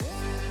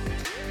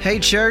Hey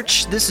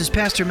church, this is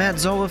Pastor Matt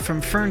Zola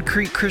from Fern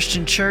Creek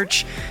Christian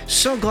Church.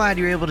 So glad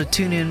you're able to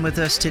tune in with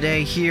us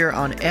today here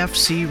on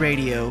FC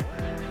Radio.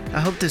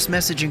 I hope this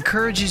message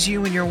encourages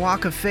you in your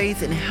walk of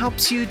faith and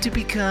helps you to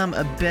become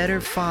a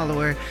better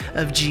follower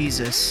of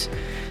Jesus.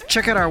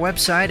 Check out our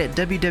website at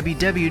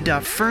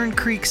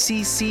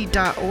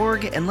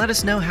www.ferncreekcc.org and let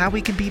us know how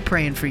we can be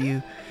praying for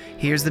you.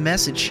 Here's the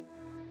message.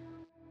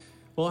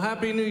 Well,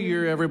 Happy New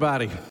Year,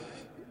 everybody.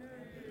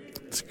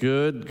 It's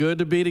good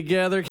to be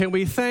together. Can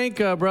we thank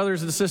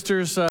brothers and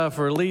sisters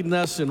for leading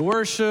us in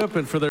worship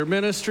and for their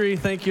ministry?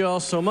 Thank you all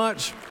so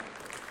much.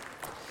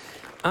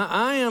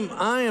 I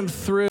am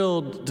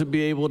thrilled to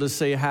be able to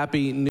say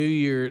Happy New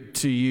Year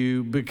to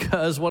you,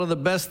 because one of the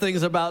best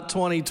things about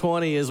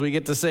 2020 is we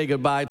get to say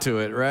goodbye to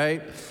it,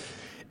 right?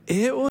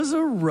 It was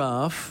a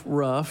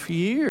rough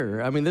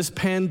year. I mean, this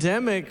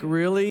pandemic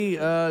really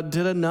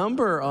did a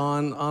number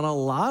on a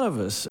lot of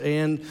us,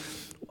 and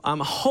I'm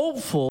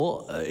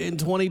hopeful in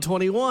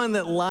 2021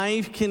 that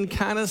life can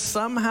kind of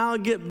somehow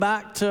get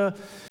back to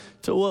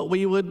what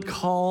we would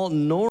call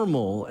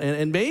normal.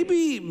 And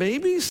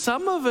maybe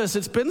some of us,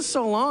 it's been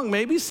so long,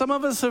 maybe some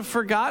of us have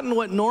forgotten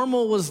what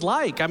normal was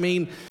like. I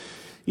mean,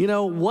 you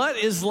know, what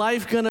is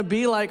life going to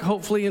be like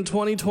hopefully in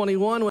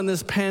 2021 when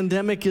this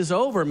pandemic is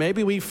over?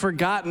 Maybe we've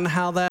forgotten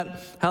how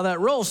that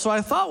rolls. So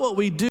I thought what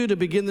we do to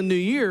begin the new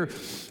year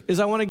is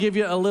I want to give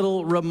you a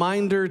little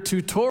reminder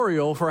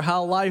tutorial for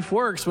how life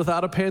works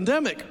without a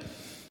pandemic,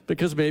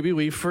 because maybe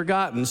we've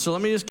forgotten. So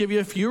let me just give you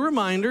a few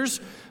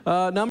reminders.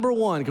 Number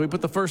one, can we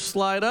put the first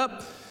slide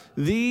up?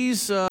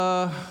 These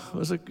are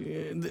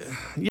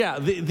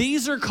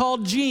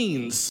called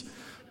jeans,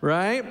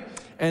 right?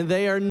 And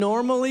they are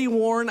normally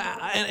worn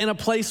in a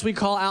place we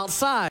call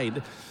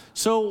outside.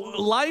 So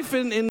life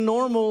in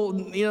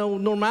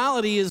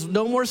normality is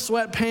no more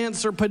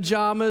sweatpants or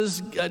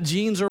pajamas.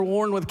 Jeans are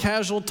worn with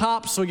casual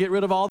tops, so get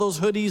rid of all those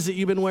hoodies that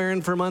you've been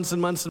wearing for months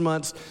and months and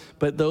months,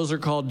 but those are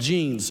called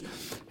jeans.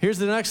 Here's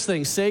the next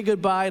thing. Say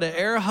goodbye to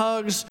air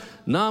hugs,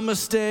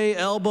 namaste,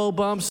 elbow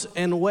bumps,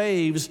 and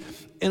waves.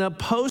 In a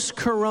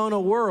post-corona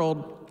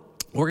world,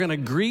 we're going to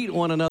greet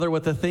one another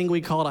with a thing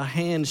we call a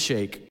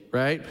handshake,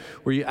 right?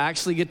 Where you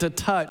actually get to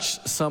touch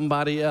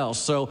somebody else.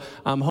 So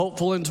I'm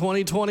hopeful in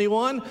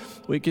 2021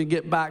 we can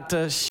get back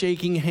to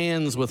shaking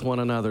hands with one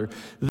another.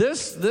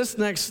 This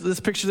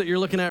picture that you're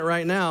looking at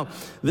right now,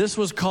 this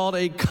was called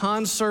a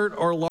concert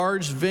or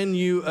large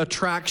venue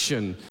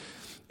attraction.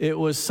 It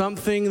was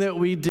something that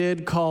we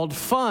did called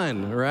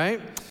fun,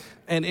 right?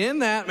 And in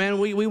that, man,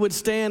 we would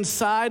stand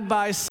side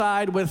by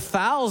side with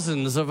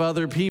thousands of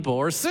other people,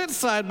 or sit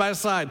side by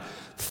side,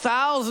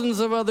 thousands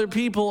of other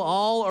people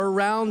all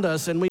around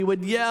us, and we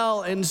would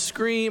yell and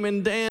scream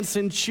and dance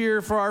and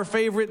cheer for our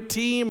favorite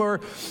team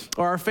or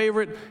our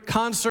favorite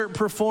concert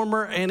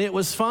performer, and it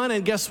was fun.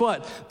 And guess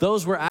what?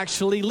 Those were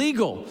actually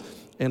legal,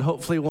 and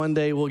hopefully one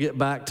day we'll get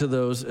back to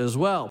those as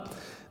well.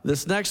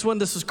 This next one,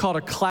 this is called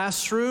a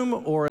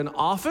classroom or an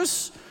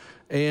office,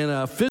 and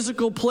a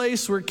physical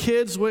place where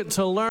kids went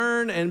to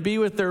learn and be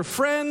with their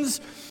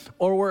friends,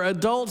 or where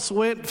adults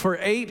went for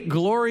 8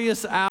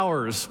 glorious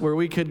hours where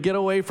we could get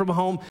away from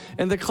home.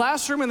 And the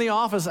classroom and the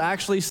office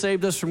actually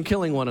saved us from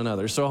killing one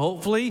another. So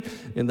hopefully,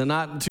 in the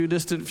not too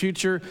distant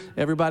future,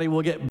 everybody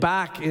will get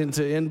back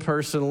into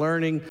in-person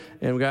learning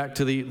and back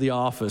to the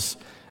office.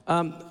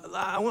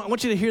 I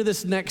want you to hear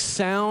this next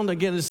sound.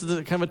 Again, this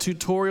is kind of a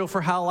tutorial for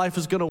how life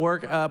is going to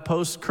work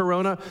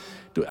post-corona.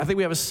 I think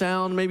we have a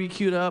sound maybe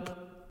queued up.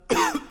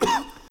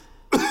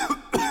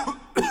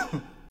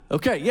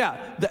 Okay, yeah,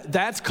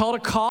 that's called a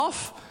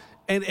cough.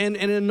 And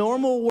in a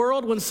normal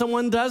world, when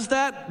someone does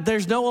that,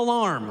 there's no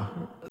alarm.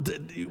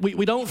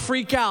 We don't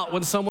freak out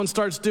when someone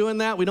starts doing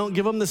that. We don't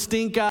give them the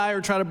stink eye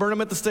or try to burn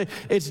them at the stake.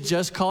 It's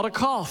just called a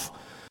cough.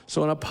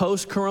 So in a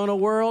post-corona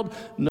world,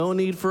 no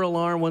need for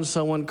alarm when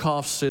someone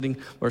coughs sitting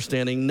or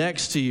standing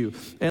next to you.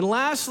 And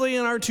lastly,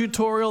 in our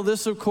tutorial,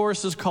 this, of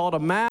course, is called a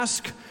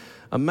mask.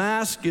 A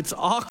mask, it's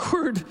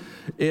awkward.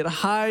 It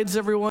hides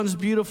everyone's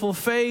beautiful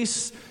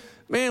face.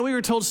 Man, we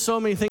were told so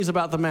many things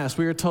about the mask.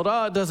 We were told,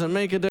 it doesn't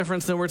make a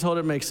difference. Then we're told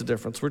it makes a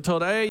difference. We're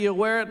told, hey, you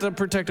wear it to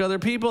protect other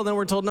people. Then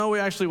we're told, no, we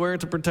actually wear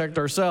it to protect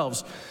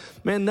ourselves.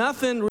 Man,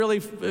 nothing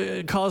really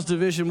caused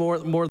division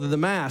more than the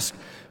mask.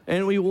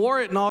 And we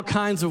wore it in all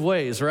kinds of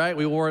ways, right?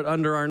 We wore it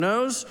under our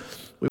nose.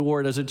 We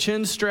wore it as a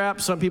chin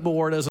strap. Some people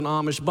wore it as an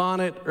Amish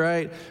bonnet,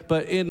 right?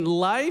 But in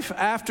life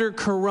after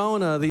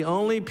Corona, the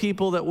only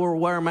people that will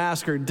wear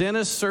masks are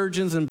dentists,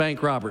 surgeons, and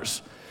bank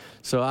robbers.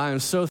 So I am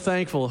so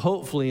thankful,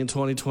 hopefully in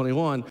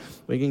 2021,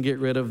 we can get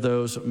rid of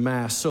those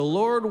masks. So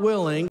Lord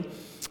willing,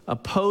 a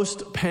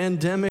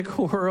post-pandemic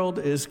world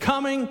is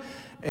coming,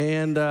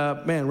 and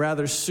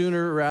rather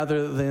sooner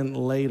rather than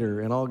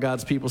later. And all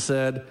God's people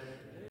said,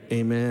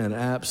 amen.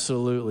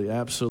 Absolutely,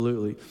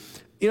 absolutely.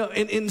 You know,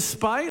 in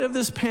spite of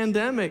this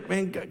pandemic,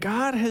 man,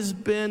 God has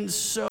been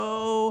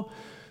so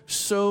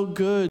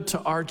good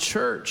to our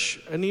church.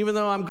 And even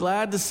though I'm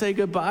glad to say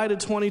goodbye to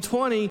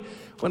 2020,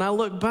 when I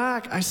look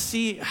back, I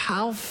see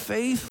how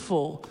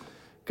faithful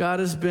God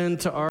has been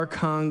to our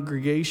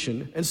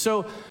congregation. And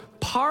so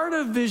part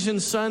of Vision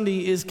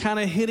Sunday is kind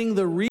of hitting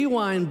the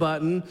rewind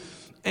button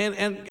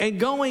and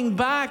going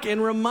back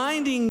and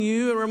reminding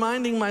you and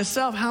reminding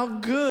myself how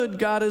good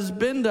God has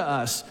been to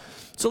us.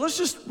 So let's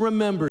just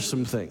remember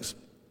some things.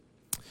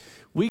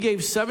 We gave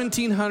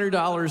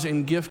 $1,700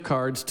 in gift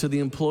cards to the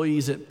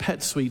employees at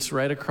Pet Suites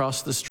right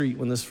across the street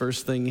when this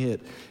first thing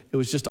hit. It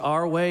was just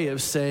our way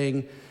of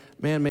saying,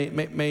 man,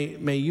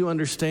 may you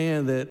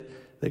understand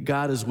that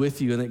God is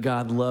with you and that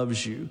God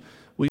loves you.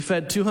 We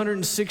fed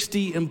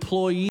 260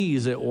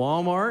 employees at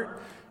Walmart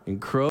and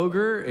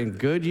Kroger and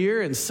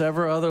Goodyear and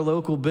several other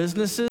local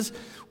businesses.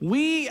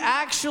 We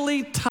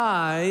actually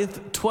tithed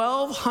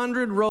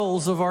 1,200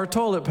 rolls of our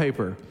toilet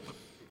paper.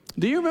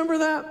 Do you remember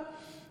that?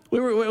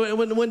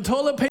 When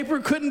toilet paper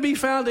couldn't be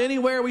found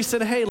anywhere, we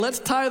said, hey, let's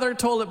tithe our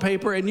toilet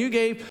paper, and you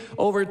gave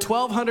over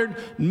 1,200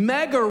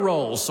 mega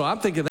rolls. So I'm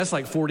thinking that's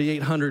like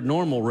 4,800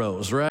 normal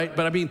rolls, right?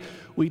 But I mean,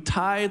 we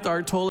tithed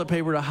our toilet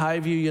paper to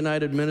Highview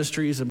United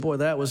Ministries, and boy,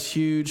 that was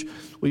huge.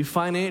 We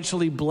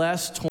financially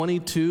blessed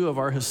 22 of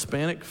our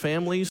Hispanic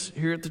families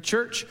here at the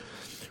church.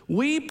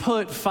 We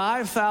put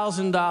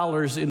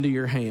 $5,000 into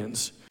your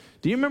hands.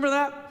 Do you remember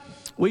that?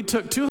 We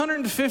took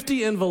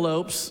 250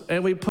 envelopes,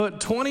 and we put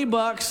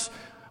 $20,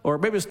 or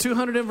maybe it's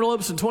 200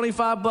 envelopes and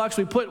 $25.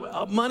 We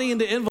put money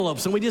into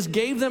envelopes, and we just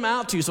gave them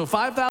out to you. So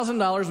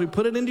 $5,000, we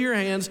put it into your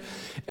hands,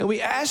 and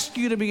we asked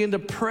you to begin to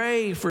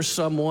pray for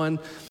someone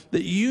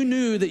that you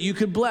knew that you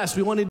could bless.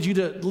 We wanted you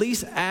to at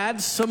least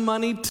add some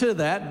money to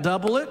that,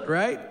 double it,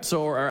 right?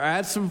 So, or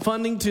add some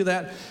funding to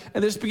that,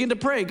 and just begin to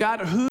pray.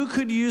 God, who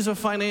could use a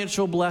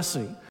financial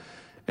blessing?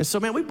 And so,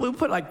 man, we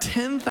put like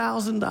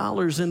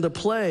 $10,000 into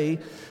play,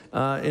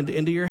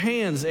 into your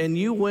hands, and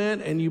you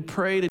went and you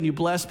prayed and you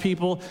blessed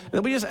people. And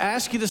then we just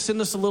ask you to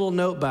send us a little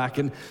note back.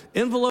 And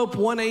envelope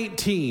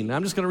 118,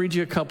 I'm just going to read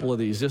you a couple of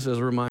these just as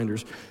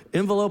reminders.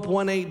 Envelope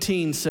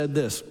 118 said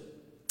this: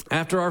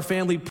 after our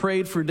family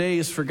prayed for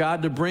days for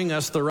God to bring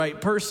us the right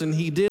person,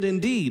 he did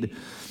indeed.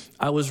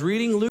 I was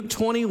reading Luke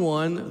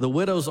 21, the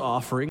widow's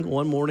offering,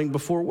 one morning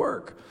before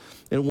work.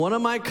 And one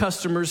of my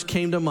customers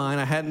came to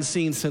mind I hadn't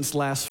seen since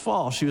last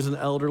fall. She was an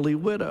elderly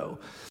widow.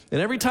 And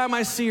every time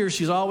I see her,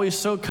 she's always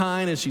so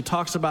kind, and she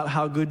talks about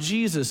how good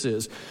Jesus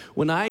is.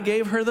 When I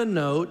gave her the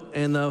note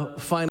and the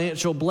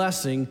financial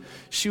blessing,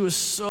 she was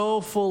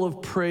so full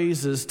of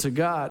praises to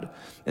God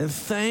and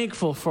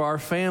thankful for our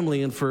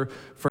family and for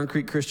Fern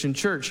Creek Christian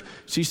Church.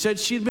 She said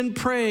she'd been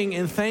praying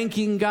and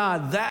thanking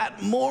God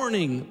that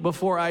morning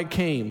before I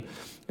came.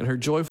 And her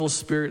joyful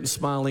spirit and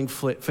smiling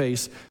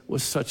face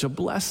was such a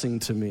blessing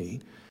to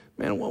me.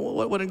 Man,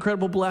 what an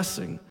incredible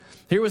blessing.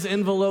 Here was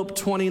envelope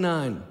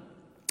 29.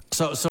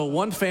 So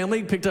one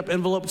family picked up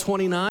envelope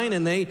 29,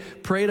 and they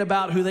prayed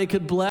about who they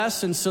could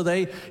bless, and so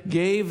they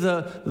gave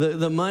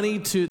the money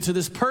to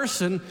this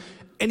person.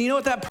 And you know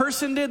what that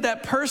person did?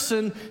 That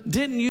person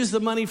didn't use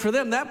the money for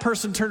them. That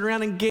person turned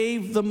around and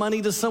gave the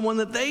money to someone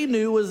that they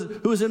knew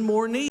who was in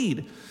more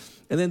need.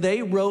 And then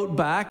they wrote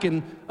back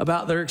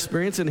about their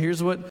experience, and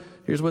here's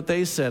what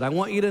they said. I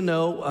want you to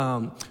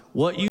know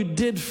what you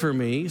did for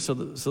me. So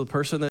the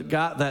person that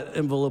got that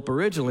envelope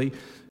originally,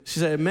 she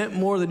said, it meant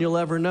more than you'll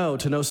ever know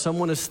to know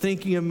someone is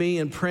thinking of me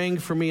and praying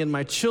for me and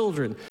my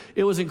children.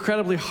 It was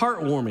incredibly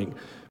heartwarming.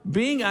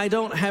 Being I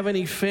don't have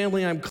any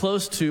family I'm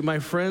close to, my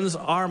friends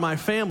are my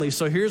family.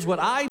 So here's what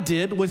I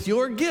did with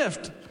your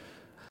gift.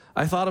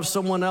 I thought of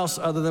someone else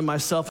other than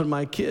myself and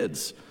my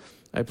kids.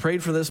 I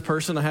prayed for this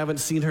person. I haven't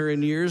seen her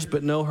in years,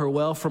 but know her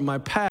well from my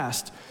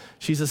past.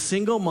 She's a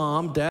single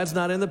mom. Dad's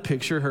not in the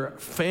picture. Her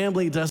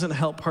family doesn't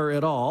help her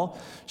at all.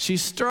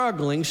 She's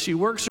struggling. She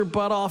works her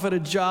butt off at a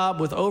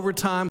job with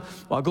overtime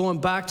while going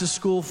back to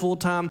school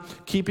full-time,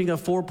 keeping a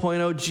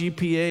 4.0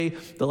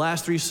 GPA the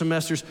last 3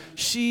 semesters.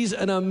 She's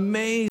an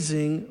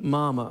amazing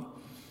mama.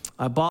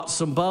 I bought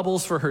some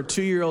bubbles for her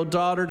 2-year-old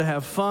daughter to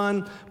have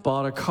fun,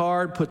 bought a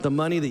card, put the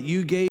money that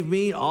you gave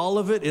me, all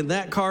of it in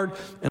that card,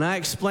 and I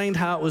explained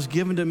how it was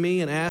given to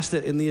me and asked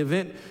that in the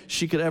event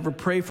she could ever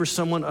pray for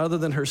someone other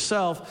than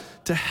herself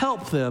to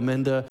help them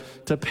and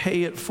to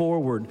pay it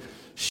forward.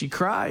 She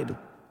cried,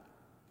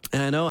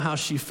 and I know how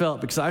she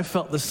felt because I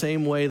felt the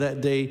same way that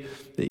day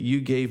that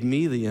you gave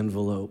me the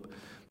envelope,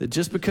 that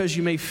just because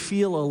you may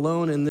feel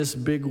alone in this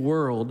big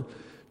world,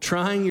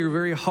 trying your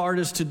very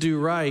hardest to do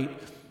right,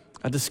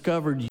 I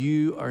discovered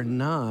you are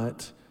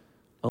not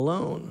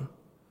alone.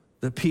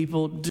 The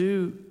people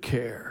do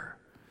care.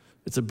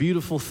 It's a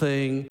beautiful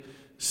thing,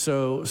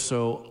 so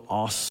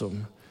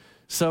awesome.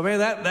 So, man,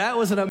 that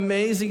was an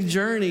amazing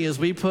journey as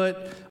we put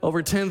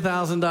over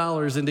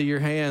 $10,000 into your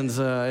hands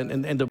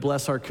and to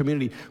bless our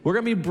community. We're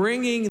going to be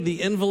bringing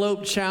the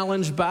Envelope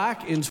Challenge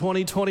back in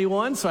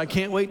 2021, so I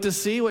can't wait to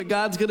see what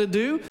God's going to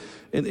do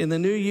in the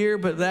new year,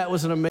 but that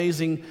was an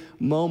amazing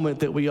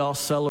moment that we all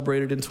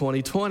celebrated in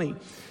 2020.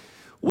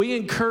 We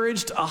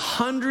encouraged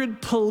 100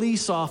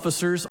 police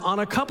officers on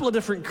a couple of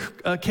different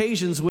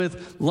occasions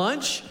with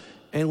lunch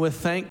and with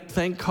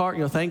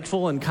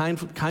thankful and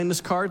kindness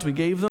cards we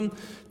gave them.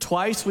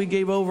 Twice we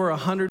gave over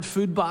 100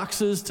 food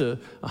boxes to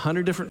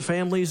 100 different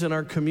families in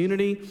our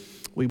community.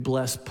 We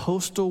blessed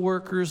postal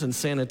workers and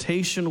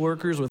sanitation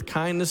workers with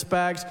kindness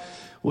bags.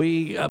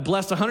 We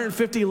blessed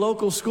 150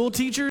 local school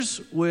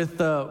teachers with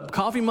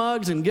coffee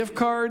mugs and gift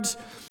cards.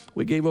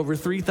 We gave over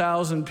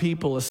 3,000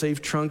 people a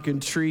safe trunk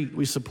and treat.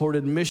 We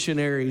supported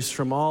missionaries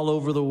from all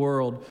over the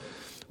world.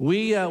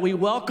 We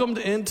welcomed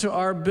into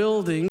our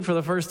building for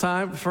the first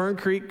time Fern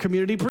Creek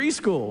Community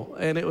Preschool,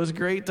 and it was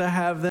great to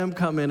have them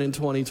come in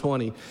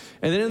 2020.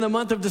 And then in the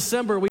month of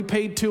December, we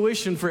paid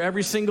tuition for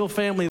every single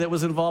family that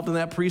was involved in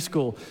that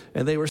preschool,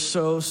 and they were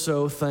so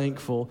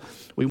thankful.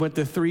 We went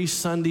to 3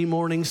 Sunday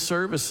morning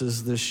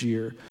services this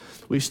year.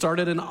 We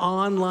started an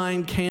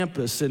online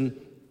campus, and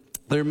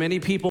there are many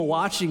people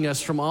watching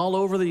us from all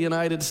over the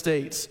United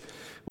States.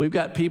 We've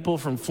got people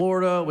from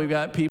Florida. We've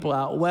got people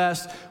out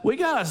west. We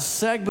got a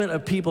segment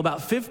of people,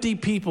 about 50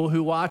 people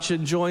who watch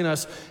and join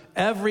us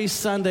every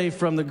Sunday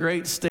from the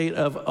great state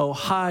of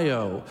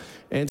Ohio.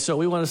 And so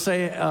we want to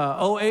say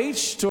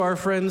OH to our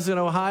friends in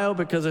Ohio,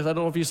 because I don't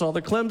know if you saw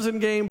the Clemson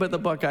game, but the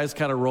Buckeyes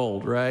kind of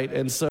rolled, right?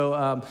 And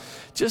so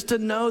just to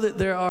know that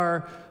there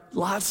are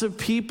lots of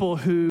people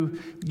who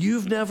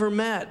you've never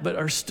met but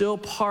are still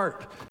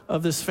part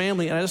of this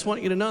family. And I just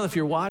want you to know, if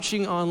you're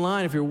watching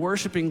online, if you're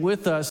worshiping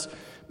with us,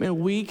 man,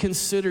 we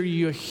consider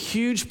you a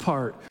huge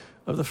part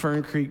of the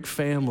Fern Creek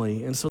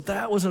family. And so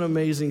that was an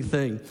amazing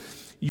thing.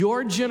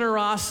 Your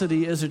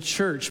generosity as a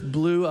church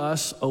blew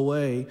us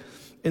away.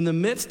 In the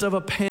midst of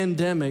a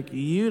pandemic,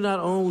 you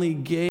not only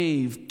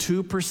gave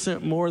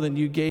 2% more than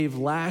you gave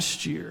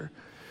last year.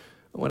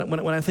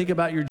 When I think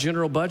about your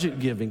general budget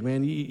giving,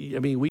 man,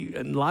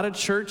 a lot of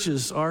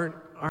churches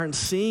aren't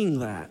seeing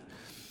that.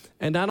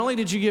 And not only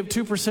did you give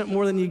 2%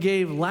 more than you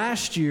gave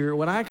last year,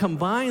 when I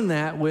combine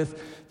that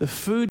with the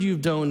food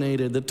you've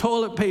donated, the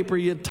toilet paper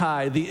you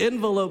tied, the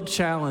envelope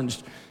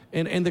challenged,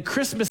 and the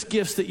Christmas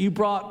gifts that you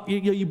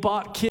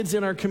bought kids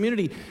in our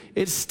community,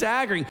 it's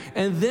staggering.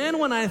 And then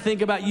when I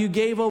think about you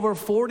gave over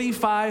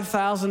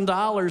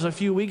 $45,000 a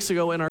few weeks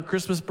ago in our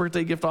Christmas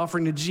birthday gift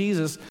offering to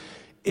Jesus,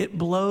 it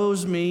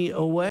blows me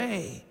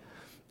away.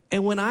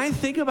 And when I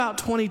think about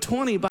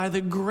 2020, by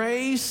the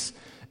grace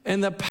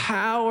and the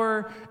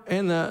power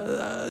and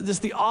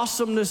just the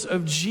awesomeness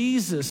of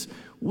Jesus,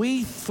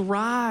 we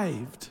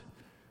thrived.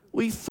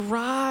 We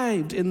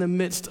thrived in the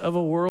midst of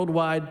a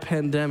worldwide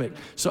pandemic.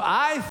 So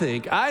I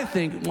think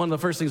one of the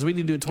first things we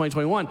need to do in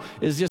 2021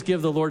 is just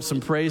give the Lord some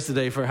praise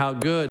today for how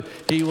good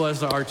he was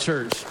to our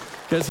church,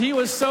 because he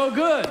was so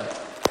good.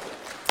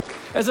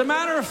 As a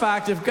matter of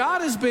fact, if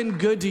God has been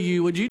good to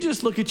you, would you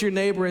just look at your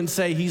neighbor and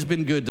say, he's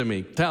been good to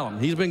me? Tell him,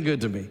 he's been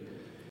good to me.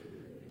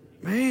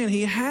 Man,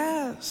 he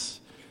has.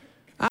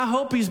 I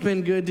hope he's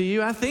been good to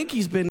you. I think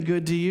he's been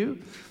good to you.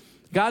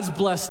 God's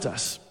blessed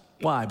us.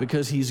 Why?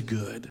 Because he's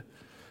good.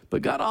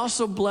 But God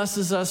also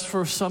blesses us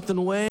for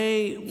something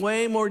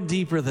way more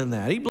deeper than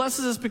that. He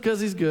blesses us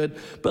because he's good.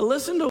 But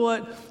listen to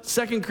what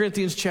 2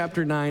 Corinthians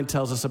chapter 9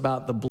 tells us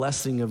about the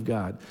blessing of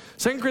God.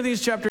 2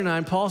 Corinthians chapter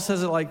 9, Paul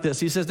says it like this.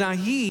 He says, now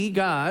he,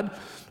 God,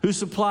 who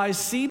supplies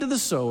seed to the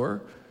sower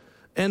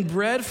and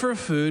bread for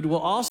food, will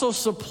also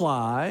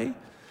supply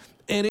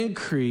and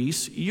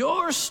increase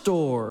your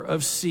store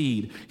of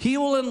seed. He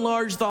will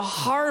enlarge the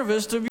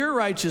harvest of your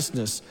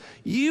righteousness.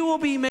 You will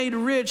be made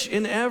rich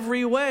in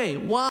every way.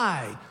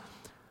 Why?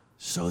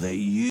 So that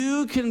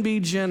you can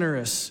be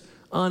generous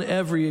on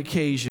every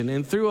occasion.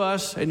 And through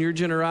us and your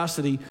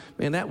generosity,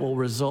 man, that will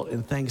result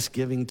in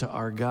thanksgiving to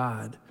our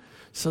God.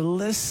 So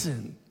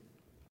listen,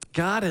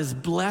 God has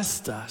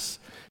blessed us.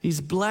 He's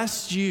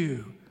blessed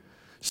you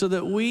so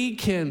that we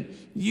can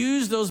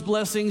use those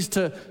blessings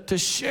to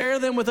share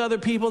them with other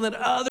people, that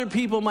other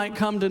people might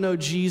come to know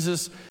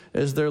Jesus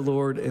as their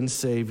Lord and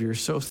Savior.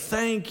 So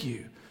thank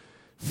you.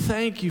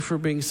 Thank you for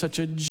being such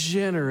a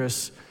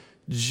generous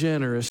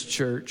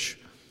church.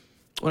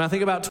 When I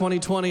think about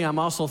 2020, I'm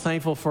also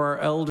thankful for our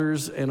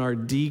elders and our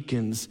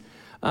deacons.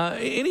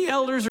 Any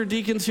elders or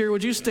deacons here?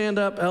 Would you stand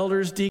up,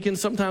 elders, deacons?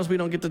 Sometimes we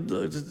don't get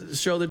to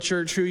show the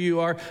church who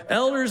you are.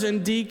 Elders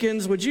and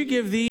deacons, would you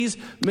give these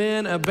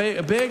men a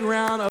big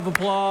round of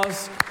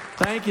applause?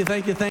 Thank you.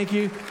 They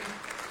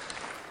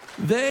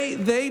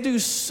do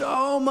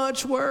so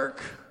much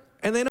work,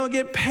 and they don't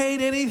get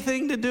paid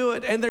anything to do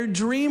it. And they're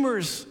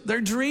dreamers.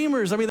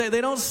 I mean,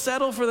 they don't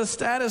settle for the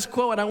status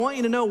quo. And I want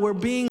you to know we're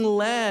being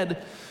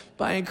led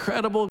by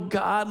incredible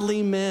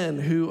godly men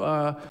who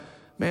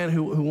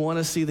want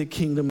to see the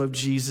kingdom of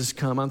Jesus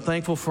come. I'm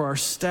thankful for our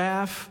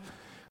staff.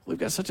 We've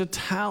got such a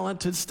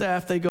talented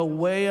staff. They go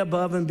way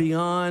above and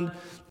beyond.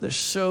 They're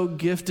so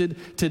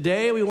gifted.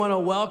 Today, we want to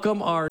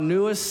welcome our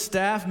newest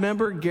staff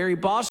member, Gary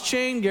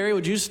Boschain. Gary,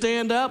 would you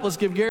stand up? Let's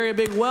give Gary a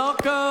big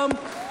welcome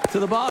to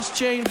the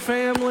Boschain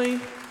family.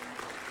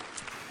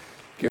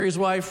 Gary's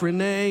wife,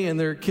 Renee, and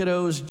their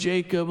kiddos,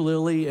 Jacob,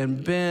 Lily,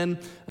 and Ben.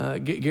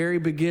 Gary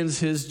begins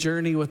his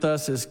journey with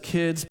us as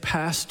kids,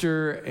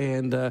 pastor,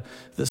 and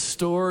the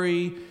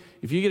story.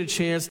 If you get a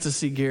chance to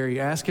see Gary,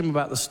 ask him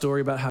about the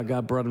story about how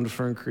God brought him to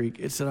Fern Creek.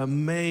 It's an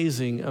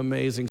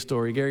amazing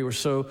story. Gary, we're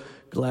so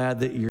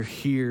glad that you're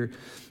here.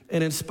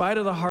 And in spite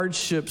of the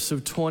hardships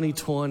of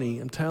 2020,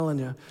 I'm telling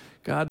you,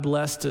 God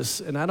blessed us.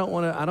 And I don't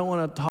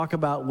want to talk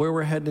about where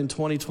we're heading in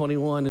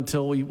 2021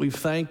 until we've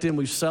thanked him,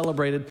 we've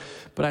celebrated.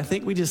 But I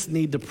think we just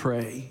need to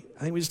pray.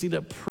 I think we just need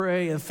to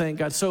pray and thank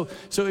God. So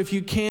if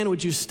you can,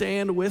 would you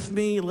stand with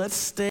me? Let's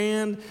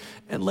stand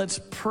and let's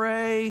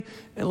pray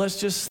and let's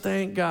just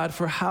thank God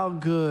for how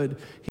good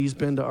he's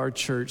been to our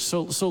church.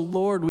 So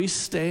Lord, we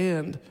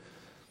stand.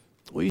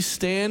 We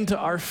stand to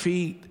our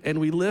feet and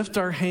we lift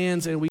our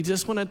hands and we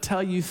just want to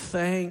tell you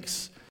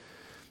thanks.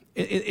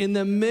 In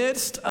the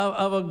midst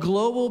of a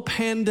global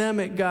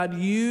pandemic, God,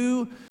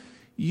 you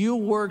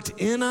worked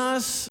in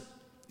us,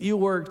 you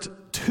worked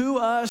to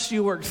us,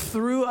 you worked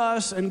through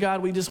us, and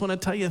God, we just want to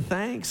tell you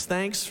thanks.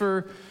 Thanks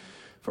for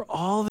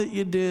all that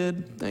you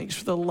did. Thanks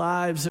for the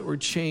lives that were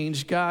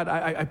changed. God,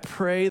 I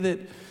pray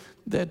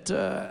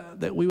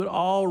that we would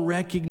all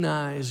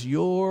recognize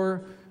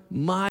your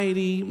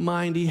mighty,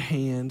 mighty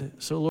hand.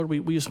 So Lord,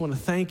 we just want to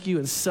thank you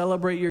and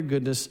celebrate your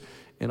goodness.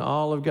 And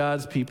all of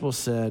God's people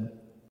said,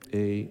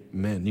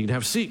 amen. You can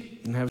have a seat. You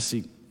can have a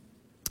seat.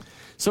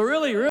 So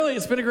really,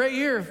 it's been a great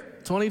year.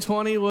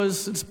 2020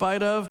 was, in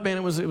spite of, man,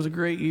 it was a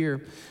great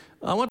year.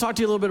 I want to talk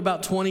to you a little bit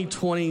about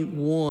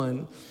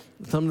 2021,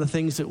 some of the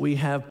things that we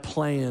have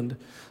planned.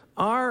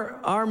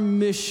 Our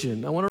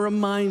mission, I want to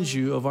remind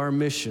you of our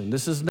mission.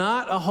 This is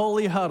not a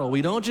holy huddle.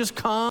 We don't just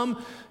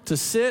come to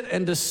sit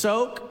and to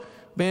soak.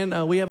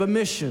 Man, we have a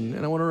mission,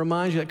 and I want to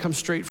remind you that comes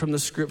straight from the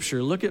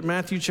scripture. Look at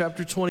Matthew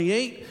chapter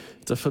 28.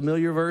 It's a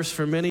familiar verse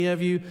for many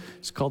of you.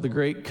 It's called the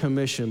Great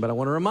Commission, but I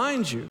want to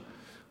remind you.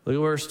 Look at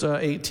verse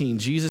 18.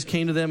 Jesus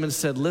came to them and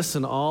said,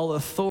 listen, all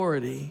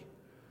authority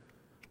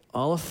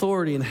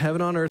in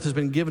heaven and on earth has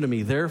been given to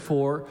me.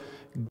 Therefore,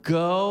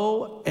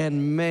 go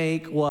and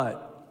make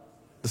what?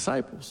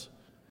 Disciples.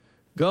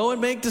 Go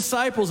and make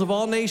disciples of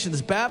all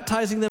nations,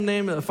 baptizing them in the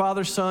name of the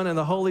Father, Son, and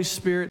the Holy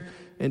Spirit,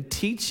 and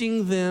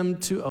teaching them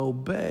to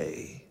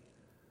obey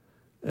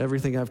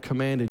everything I've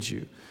commanded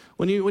you.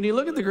 When you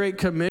look at the Great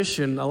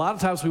Commission, a lot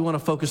of times we want to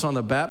focus on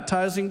the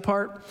baptizing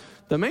part.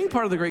 The main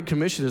part of the Great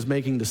Commission is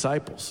making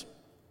disciples.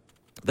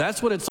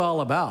 That's what it's all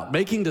about,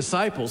 making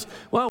disciples.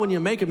 Well, when you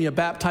make them, you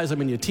baptize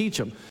them and you teach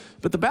them.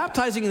 But the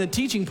baptizing and the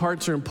teaching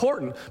parts are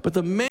important. But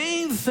the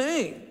main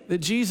thing that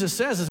Jesus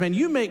says is, man,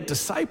 you make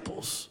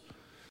disciples.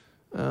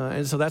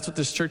 And so that's what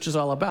this church is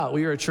all about.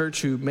 We are a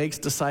church who makes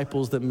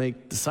disciples that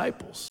make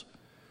disciples.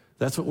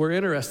 That's what we're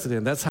interested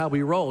in. That's how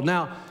we roll.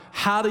 Now,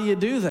 how do you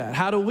do that?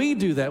 How do we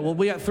do that? Well,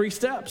 we got 3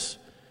 steps.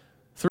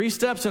 3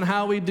 steps in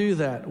how we do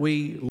that.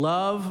 We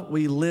love,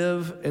 we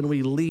live, and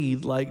we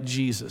lead like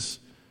Jesus.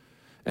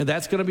 And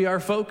that's going to be our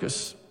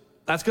focus.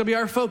 That's going to be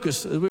our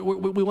focus. We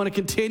want to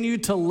continue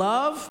to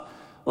love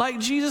like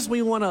Jesus.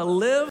 We want to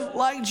live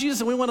like Jesus.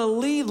 And we want to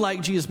lead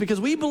like Jesus.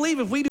 Because we believe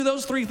if we do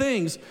those 3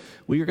 things,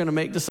 we are going to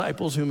make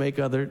disciples who make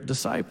other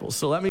disciples.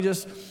 So let me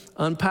just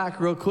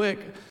unpack real quick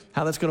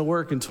how that's going to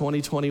work in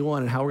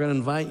 2021 and how we're going to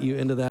invite you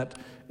into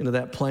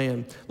that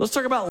plan. Let's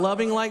talk about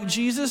loving like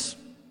Jesus.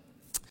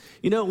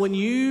 You know, when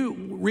you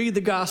read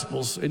the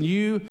Gospels and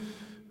you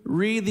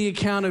read the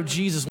account of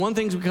Jesus, one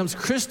thing becomes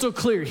crystal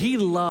clear. He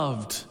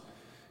loved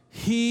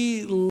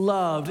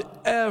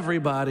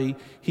everybody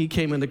he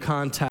came into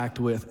contact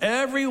with.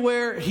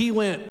 Everywhere he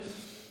went,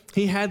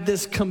 he had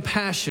this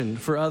compassion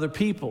for other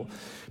people.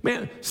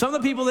 Man, some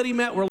of the people that he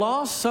met were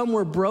lost. Some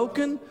were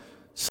broken.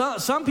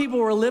 Some people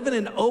were living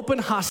in open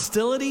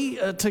hostility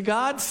to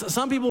God.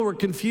 Some people were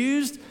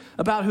confused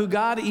about who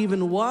God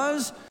even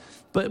was.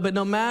 But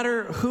no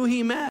matter who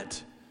he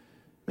met,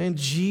 man,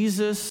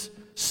 Jesus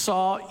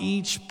saw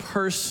each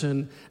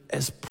person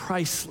as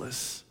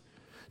priceless.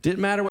 Didn't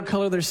matter what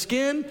color their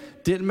skin,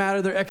 didn't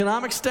matter their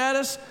economic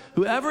status.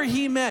 Whoever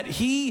he met,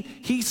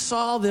 he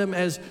saw them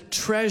as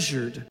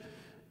treasured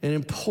and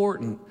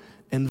important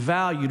and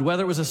valued.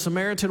 Whether it was a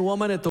Samaritan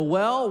woman at the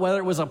well, whether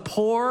it was a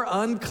poor,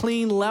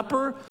 unclean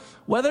leper,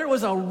 whether it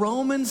was a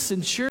Roman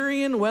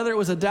centurion, whether it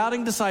was a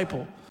doubting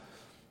disciple.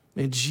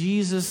 And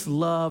Jesus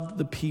loved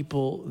the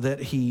people that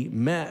he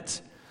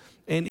met.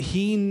 And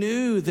he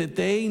knew that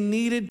they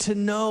needed to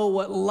know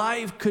what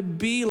life could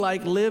be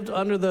like lived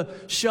under the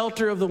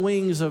shelter of the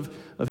wings of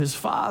his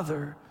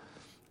Father.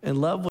 And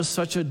love was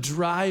such a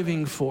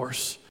driving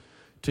force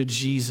to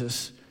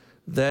Jesus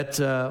that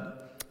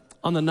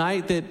on the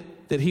night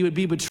that he would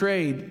be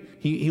betrayed,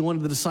 he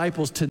wanted the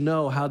disciples to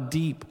know how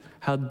deep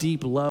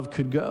love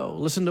could go.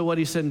 Listen to what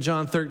he said in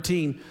John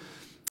 13.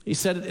 He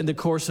said it in the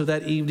course of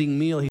that evening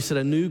meal. He said,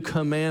 a new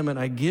commandment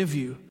I give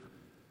you.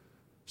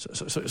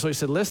 So he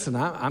said, listen,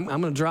 I'm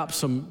going to drop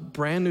some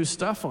brand new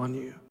stuff on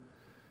you.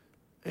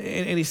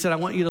 And he said, I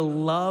want you to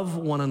love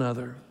one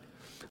another.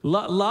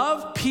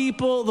 Love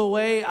people the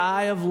way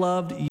I have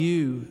loved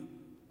you.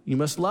 You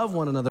must love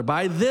one another.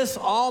 By this,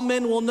 all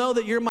men will know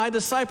that you're my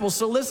disciples.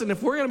 So listen,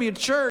 if we're going to be a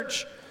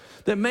church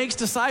that makes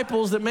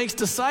disciples,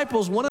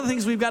 one of the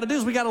things we've got to do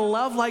is we got to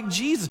love like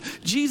Jesus.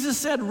 Jesus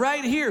said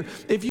right here,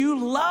 if you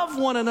love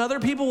one another,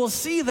 people will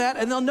see that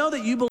and they'll know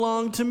that you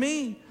belong to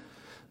me.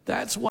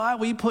 That's why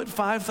we put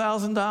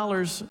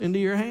 $5,000 into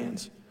your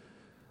hands.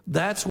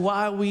 That's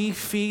why we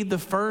feed the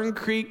Fern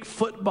Creek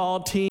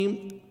football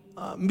team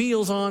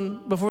meals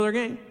on before their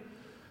game.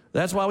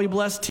 That's why we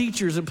bless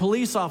teachers and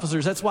police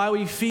officers. That's why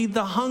we feed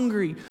the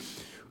hungry.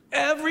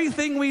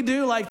 Everything we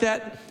do like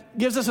that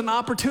gives us an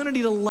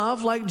opportunity to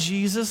love like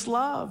Jesus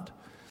loved.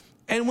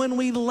 And when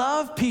we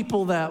love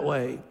people that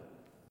way,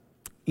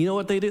 you know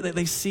what they do?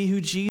 They see who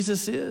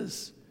Jesus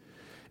is.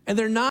 And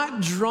they're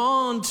not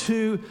drawn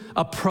to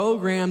a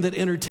program that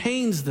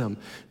entertains them.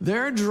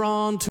 They're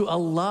drawn to a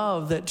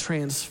love that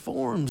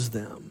transforms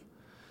them.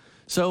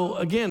 So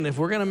again, if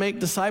we're going to make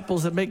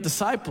disciples that make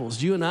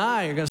disciples, you and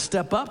I are going to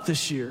step up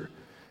this year.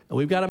 And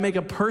we've got to make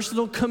a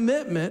personal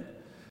commitment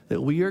that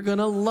we are going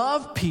to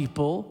love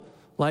people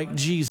like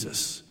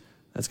Jesus.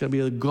 That's going to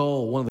be the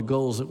goal, one of the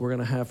goals that we're going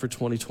to have for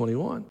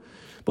 2021.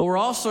 But we're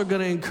also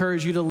going to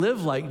encourage you to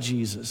live like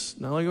Jesus.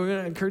 Not only are we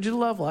going to encourage you to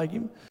love like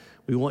him,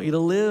 we want you to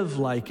live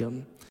like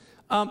him.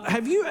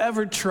 Have you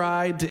ever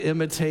tried to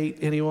imitate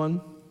anyone?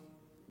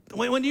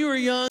 When you were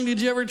young, did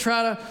you ever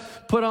try to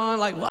put on,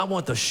 like, well, I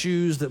want the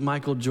shoes that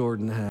Michael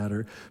Jordan had?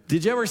 Or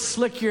did you ever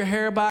slick your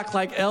hair back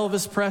like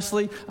Elvis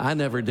Presley? I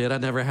never did. I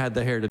never had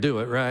the hair to do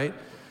it, right?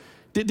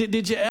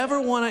 Did you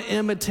ever want to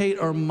imitate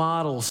or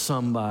model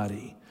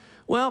somebody?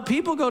 Well,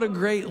 people go to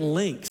great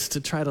lengths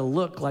to try to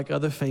look like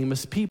other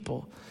famous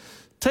people.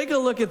 Take a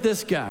look at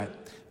this guy.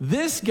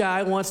 This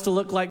guy wants to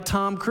look like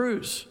Tom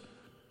Cruise.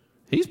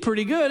 He's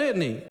pretty good,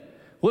 isn't he?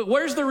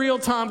 Where's the real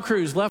Tom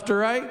Cruise, left or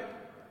right?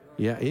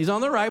 Yeah, he's on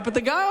the right, but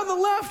the guy on the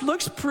left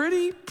looks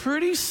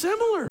pretty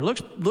similar.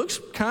 Looks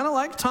kind of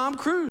like Tom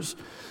Cruise.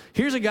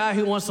 Here's a guy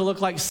who wants to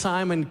look like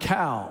Simon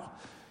Cowell.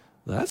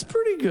 That's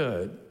pretty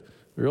good.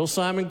 Real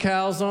Simon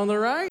Cowell's on the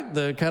right.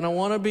 The kind of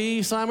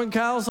wannabe Simon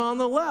Cowell's on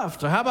the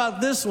left. Or how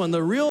about this one?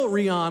 The real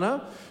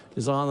Rihanna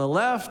is on the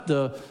left.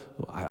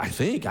 I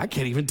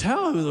can't even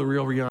tell who the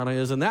real Rihanna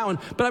is in that one.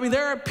 But I mean,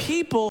 there are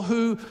people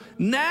who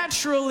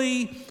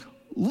naturally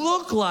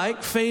look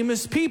like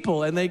famous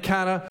people, and they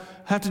kind of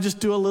have to just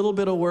do a little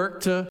bit of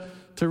work to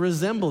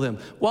resemble them.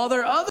 While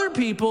there are other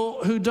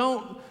people who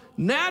don't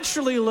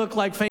naturally look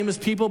like famous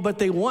people, but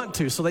they want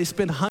to. So they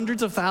spend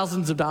hundreds of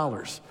thousands of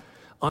dollars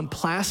on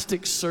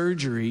plastic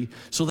surgery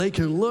so they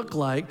can look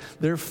like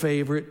their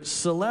favorite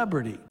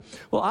celebrity.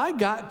 Well, I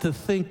got to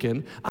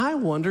thinking, I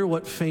wonder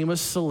what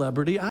famous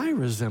celebrity I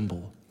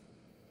resemble.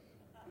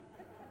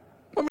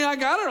 I mean, I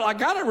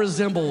gotta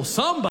resemble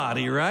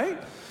somebody,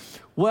 right?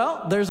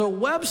 Well, there's a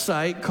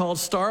website called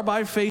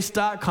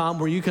starbyface.com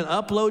where you can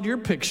upload your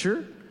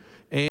picture.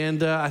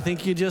 And I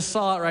think you just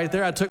saw it right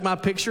there. I took my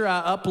picture,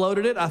 I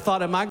uploaded it. I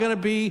thought, am I gonna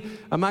be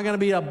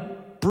a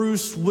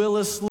Bruce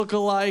Willis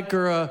lookalike,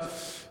 or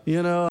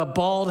a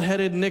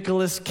bald-headed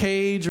Nicolas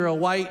Cage, or a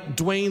white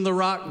Dwayne The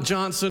Rock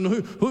Johnson?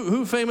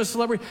 Who famous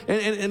celebrity?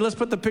 And let's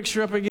put the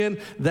picture up again.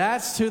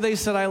 That's who they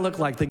said I look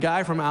like, the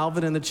guy from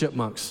Alvin and the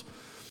Chipmunks.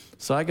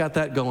 So I got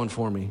that going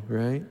for me,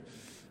 right?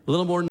 A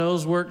little more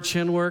nose work,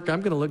 chin work. I'm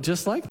going to look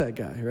just like that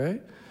guy,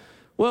 right?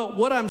 Well,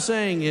 what I'm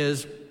saying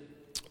is,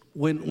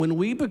 when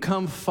we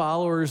become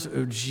followers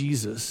of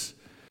Jesus,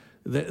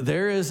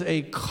 there is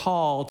a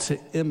call to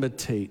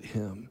imitate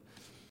him.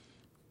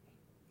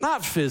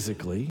 Not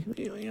physically.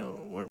 We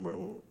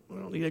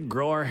don't need to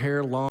grow our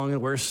hair long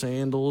and wear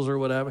sandals or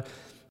whatever.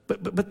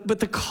 But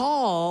the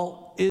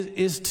call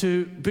is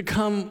to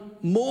become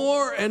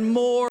more and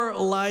more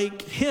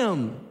like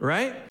him,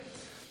 right?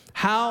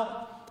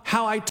 How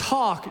I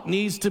talk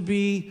needs to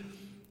be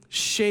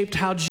shaped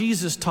how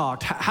Jesus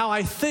talked. How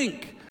I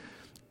think,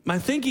 my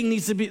thinking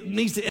needs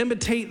to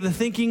imitate the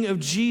thinking of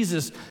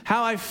Jesus.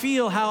 How I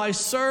feel, how I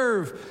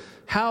serve,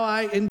 how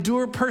I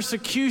endure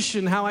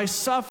persecution, how I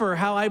suffer,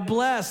 how I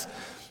bless.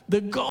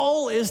 The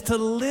goal is to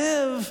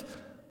live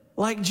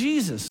like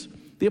Jesus.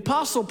 The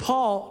Apostle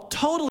Paul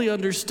totally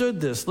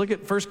understood this. Look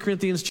at 1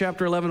 Corinthians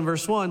chapter 11,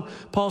 verse 1.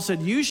 Paul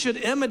said, you should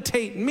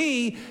imitate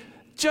me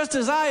just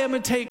as I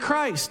imitate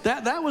Christ.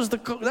 That was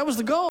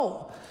the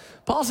goal.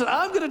 Paul said,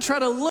 I'm going to try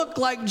to look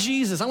like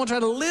Jesus. I'm going to try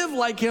to live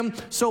like him.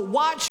 So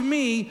watch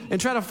me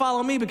and try to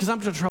follow me, because I'm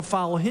going to try to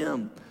follow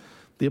him.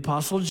 The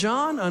Apostle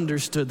John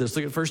understood this.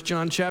 Look at 1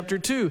 John chapter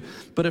 2.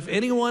 But if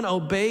anyone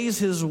obeys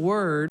his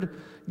word,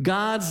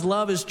 God's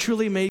love is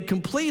truly made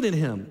complete in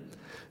him.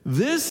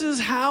 This is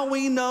how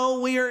we know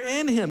we are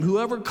in him.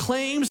 Whoever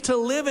claims to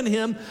live in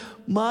him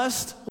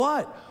must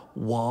what?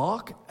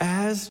 Walk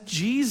as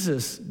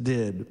Jesus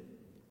did.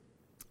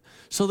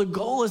 So the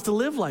goal is to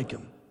live like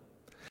him.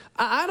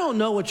 I don't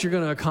know what you're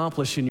going to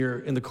accomplish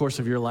in the course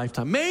of your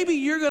lifetime. Maybe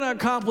you're going to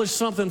accomplish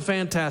something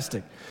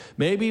fantastic.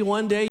 Maybe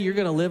one day you're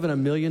going to live in $1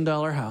 million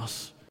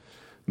house.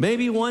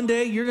 Maybe one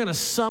day you're going to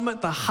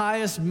summit the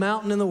highest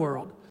mountain in the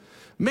world.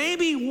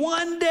 Maybe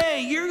one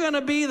day you're going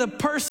to be the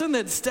person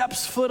that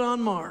steps foot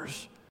on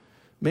Mars.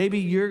 Maybe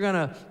you're going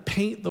to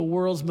paint the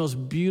world's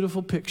most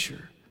beautiful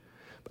picture.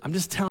 I'm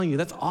just telling you,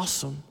 that's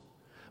awesome.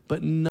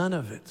 But none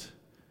of it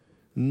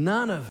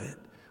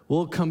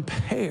will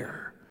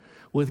compare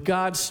with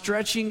God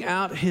stretching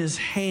out his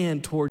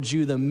hand towards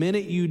you the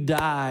minute you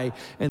die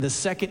and the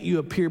second you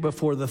appear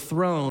before the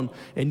throne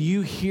and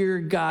you hear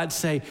God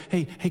say,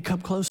 hey,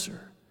 come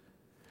closer.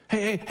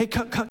 Hey,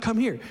 come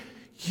here.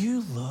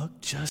 You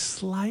look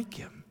just like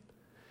him.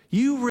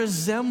 You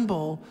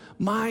resemble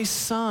my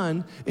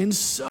son in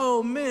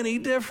so many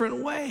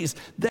different ways.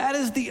 That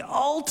is the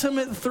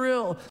ultimate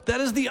thrill.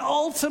 That is the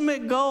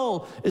ultimate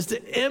goal, is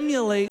to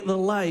emulate the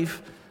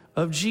life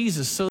of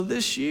Jesus. So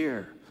this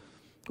year,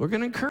 we're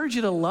going to encourage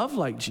you to love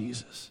like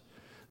Jesus.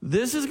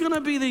 This is going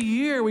to be the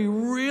year we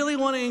really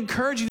want to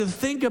encourage you to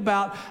think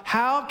about,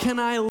 how can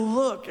I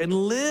look and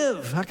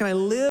live? How can I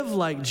live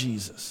like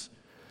Jesus?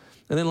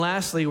 And then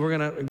lastly, we're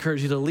going to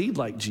encourage you to lead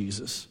like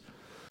Jesus.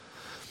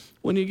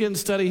 When you get and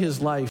study his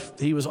life,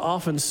 he was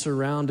often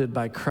surrounded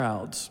by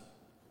crowds.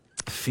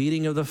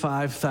 Feeding of the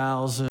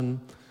 5,000,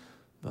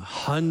 the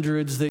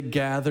hundreds that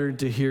gathered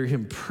to hear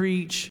him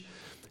preach.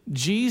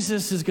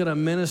 Jesus is going to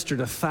minister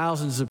to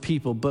thousands of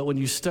people, but when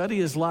you study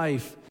his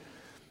life,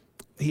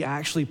 he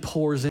actually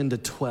pours into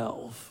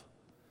 12.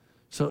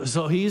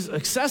 So he's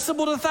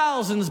accessible to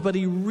thousands, but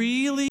he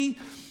really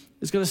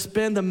is going to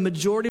spend the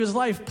majority of his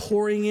life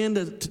pouring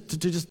into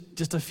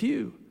just a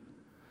few.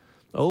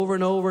 Over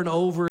and over and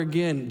over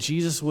again,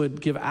 Jesus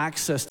would give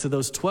access to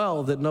those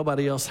 12 that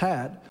nobody else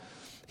had.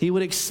 He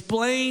would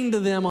explain to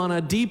them on a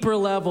deeper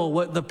level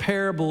what the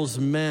parables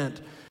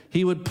meant.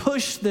 He would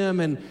push them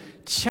and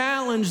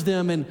challenge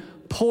them and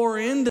pour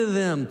into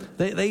them.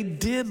 They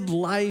did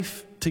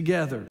life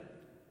together.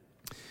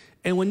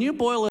 And when you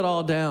boil it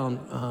all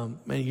down,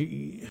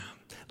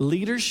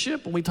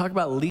 leadership, when we talk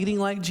about leading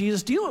like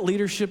Jesus, do you know what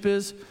leadership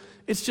is?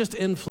 It's just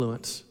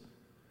influence.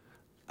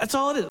 That's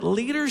all it is.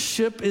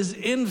 Leadership is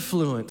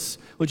influence.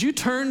 Would you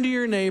turn to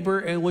your neighbor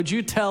and would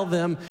you tell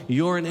them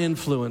you're an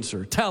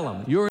influencer? Tell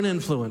them you're an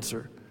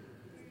influencer.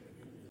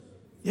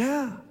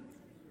 Yeah,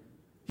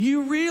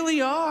 you really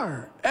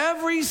are.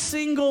 Every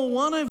single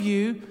one of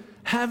you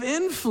have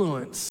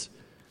influence.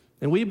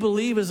 And we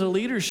believe as a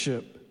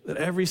leadership that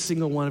every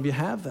single one of you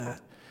have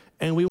that.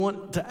 And we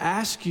want to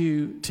ask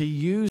you to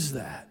use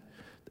that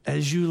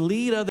as you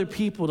lead other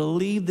people, to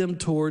lead them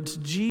towards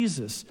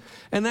Jesus.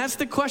 And that's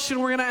the question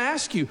we're going to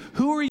ask you.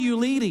 Who are you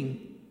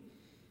leading?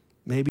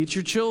 Maybe it's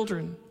your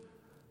children.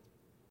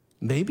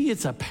 Maybe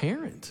it's a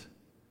parent.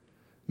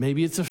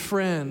 Maybe it's a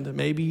friend.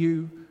 Maybe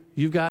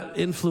you've got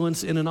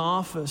influence in an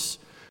office.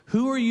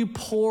 Who are you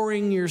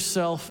pouring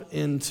yourself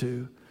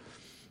into?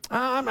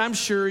 I'm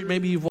sure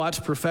maybe you've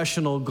watched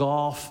professional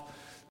golf.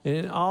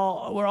 And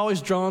we're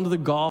always drawn to the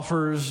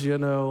golfers, you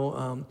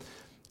know.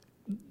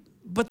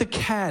 But the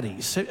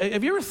caddies,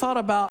 have you ever thought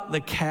about the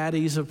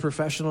caddies of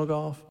professional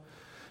golf?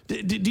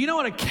 Do you know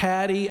what a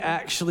caddy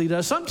actually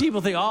does? Some people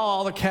think,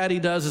 all the caddy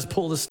does is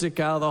pull the stick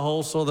out of the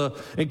hole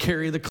and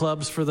carry the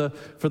clubs for the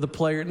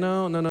player.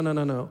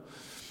 No.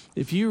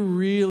 If you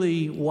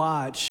really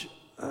watch,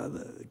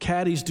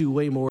 caddies do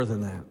way more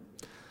than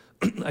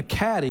that. A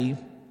caddy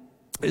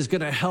is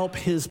going to help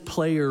his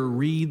player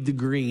read the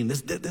green.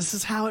 This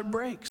is how it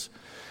breaks.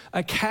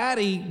 A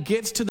caddy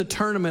gets to the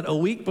tournament a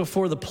week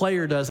before the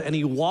player does, and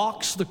he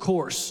walks the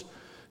course,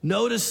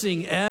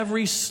 noticing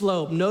every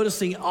slope,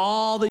 noticing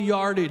all the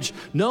yardage,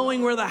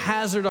 knowing where the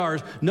hazards are,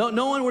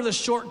 knowing where the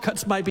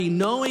shortcuts might be,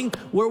 knowing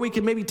where we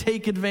can maybe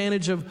take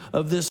advantage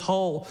of this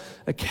hole.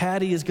 A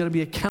caddy is going to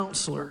be a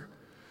counselor.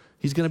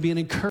 He's going to be an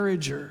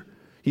encourager.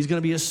 He's going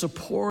to be a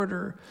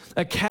supporter.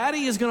 A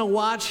caddy is going to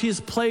watch his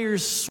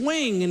players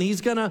swing, and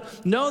he's going to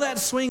know that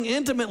swing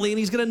intimately, and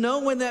he's going to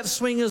know when that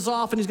swing is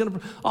off, and he's going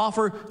to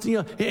offer,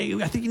 hey,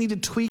 I think you need to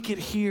tweak it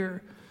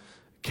here.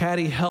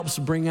 Caddy helps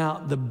bring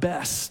out the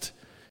best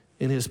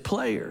in his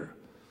player.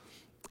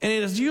 And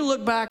as you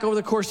look back over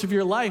the course of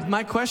your life,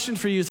 my question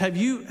for you is, have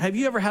you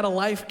ever had a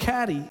life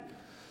caddy?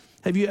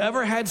 Have you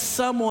ever had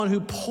someone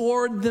who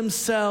poured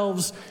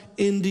themselves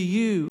into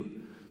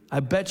you?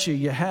 I bet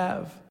you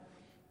have.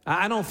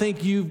 I don't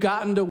think you've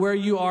gotten to where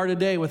you are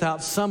today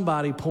without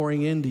somebody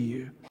pouring into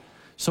you.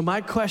 So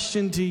my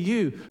question to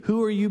you,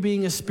 who are you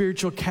being a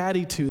spiritual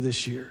caddy to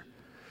this year?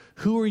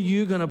 Who are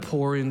you going to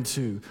pour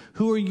into?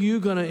 Who are you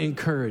going to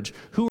encourage?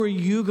 Who are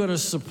you going to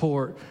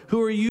support?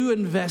 Who are you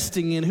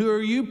investing in? Who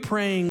are you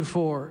praying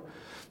for?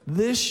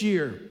 This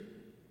year,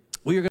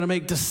 we are going to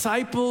make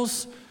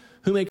disciples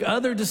who make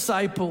other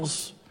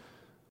disciples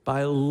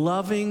by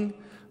loving,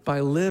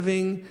 by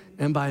living,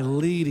 and by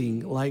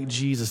leading like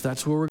Jesus.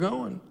 That's where we're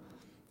going.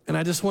 And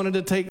I just wanted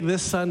to take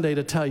this Sunday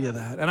to tell you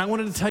that. And I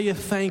wanted to tell you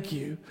thank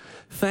you.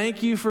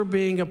 Thank you for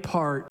being a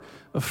part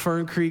of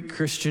Fern Creek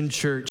Christian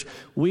Church.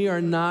 We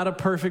are not a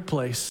perfect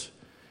place.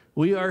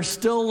 We are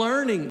still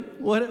learning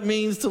what it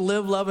means to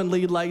live, love, and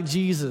lead like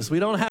Jesus. We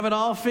don't have it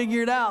all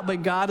figured out,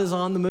 but God is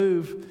on the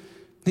move.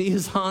 He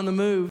is on the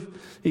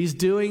move. He's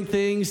doing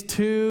things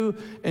to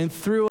and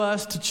through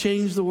us to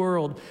change the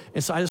world.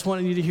 And so I just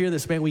wanted you to hear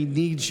this, man. We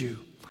need you.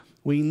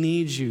 We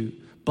need you.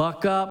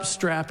 Buck up,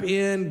 strap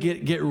in,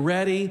 get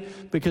ready,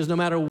 because no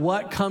matter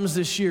what comes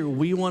this year,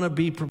 we want to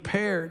be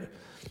prepared.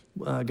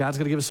 God's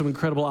going to give us some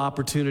incredible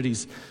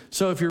opportunities.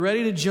 So if you're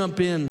ready to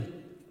jump in,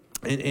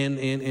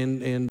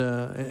 and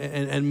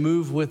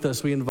move with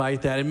us. We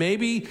invite that. And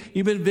maybe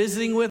you've been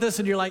visiting with us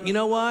and you're like, you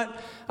know what?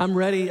 I'm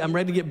ready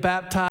to get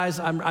baptized.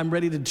 I'm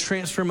ready to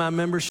transfer my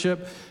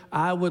membership.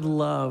 I would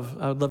love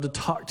to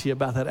talk to you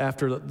about that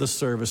after the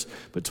service.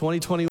 But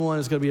 2021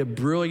 is going to be a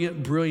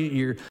brilliant, brilliant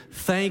year.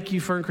 Thank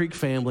you, Fern Creek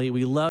family.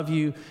 We love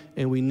you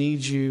and we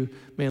need you.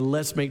 Man,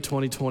 let's make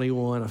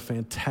 2021 a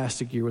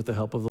fantastic year with the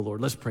help of the Lord.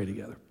 Let's pray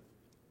together.